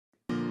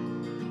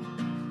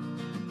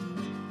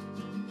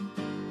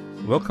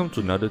Welcome to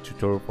another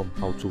tutorial from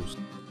How Tools.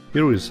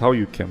 Here is how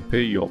you can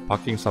pay your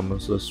parking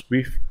summonses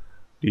with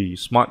the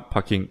Smart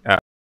Parking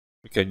App.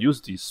 You can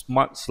use the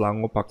Smart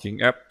Selangor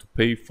Parking App to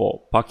pay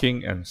for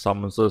parking and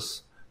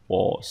summonses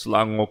for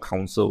Selangor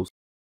councils.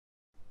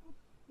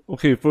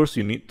 Okay, first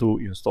you need to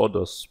install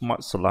the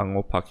Smart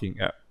Selangor Parking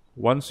App.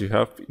 Once you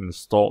have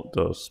installed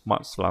the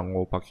Smart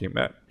Selangor Parking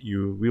App,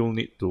 you will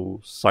need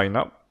to sign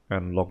up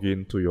and log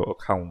in to your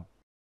account.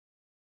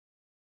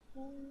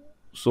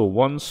 So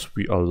once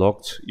we are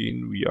logged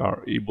in, we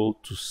are able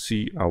to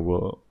see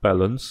our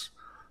balance.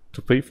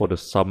 To pay for the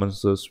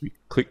summonses, we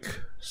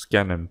click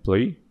Scan and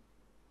Pay.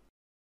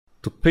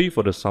 To pay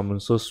for the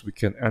summonses, we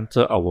can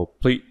enter our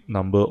plate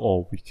number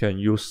or we can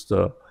use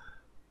the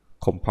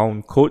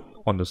compound code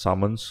on the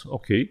summons.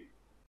 Okay.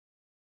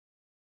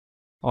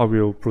 I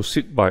will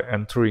proceed by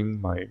entering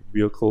my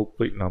vehicle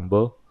plate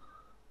number.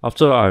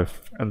 After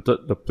I've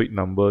entered the plate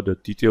number, the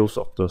details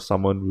of the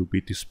summon will be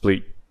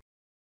displayed.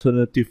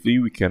 Alternatively,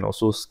 we can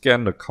also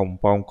scan the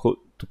compound code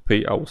to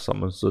pay our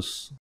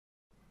summonses.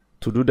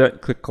 To do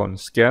that, click on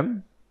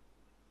Scan.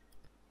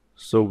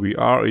 So we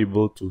are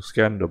able to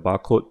scan the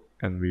barcode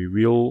and we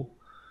will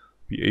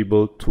be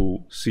able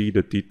to see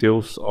the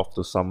details of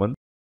the summon.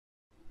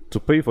 To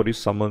pay for this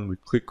summon, we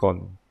click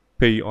on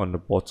Pay on the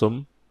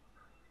bottom.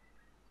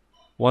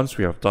 Once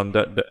we have done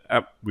that, the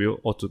app will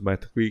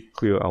automatically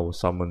clear our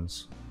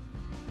summons.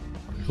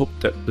 I hope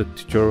that the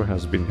tutorial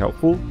has been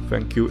helpful.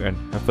 Thank you and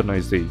have a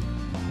nice day.